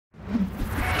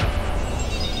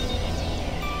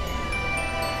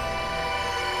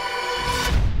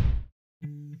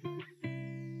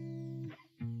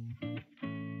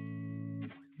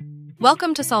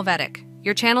Welcome to Solvetic,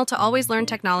 your channel to always learn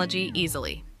technology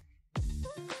easily.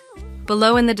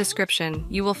 Below in the description,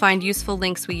 you will find useful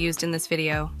links we used in this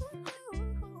video.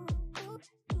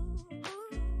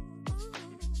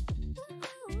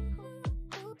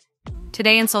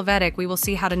 Today in Solvetic, we will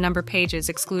see how to number pages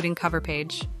excluding cover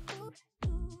page.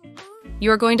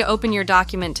 You are going to open your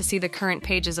document to see the current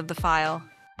pages of the file.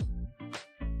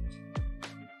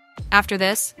 After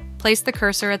this, place the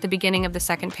cursor at the beginning of the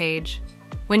second page.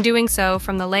 When doing so,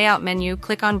 from the Layout menu,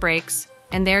 click on Breaks,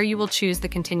 and there you will choose the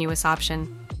Continuous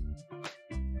option.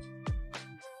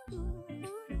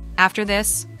 After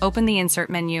this, open the Insert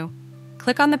menu.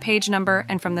 Click on the page number,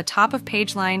 and from the top of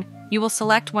page line, you will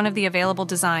select one of the available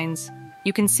designs.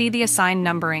 You can see the assigned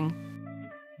numbering.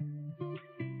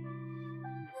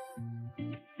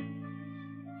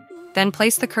 Then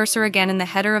place the cursor again in the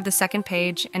header of the second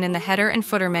page, and in the Header and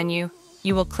Footer menu,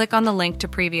 you will click on the link to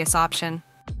previous option.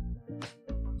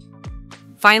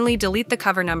 Finally, delete the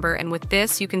cover number, and with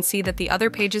this, you can see that the other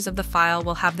pages of the file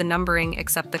will have the numbering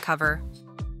except the cover.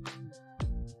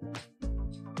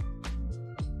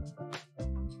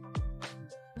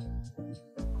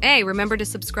 Hey, remember to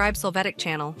subscribe Solvetic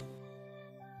Channel.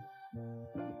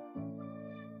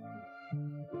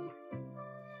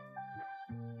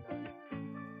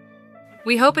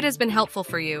 We hope it has been helpful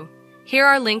for you. Here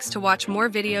are links to watch more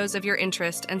videos of your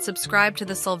interest and subscribe to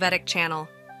the Solvetic Channel.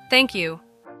 Thank you.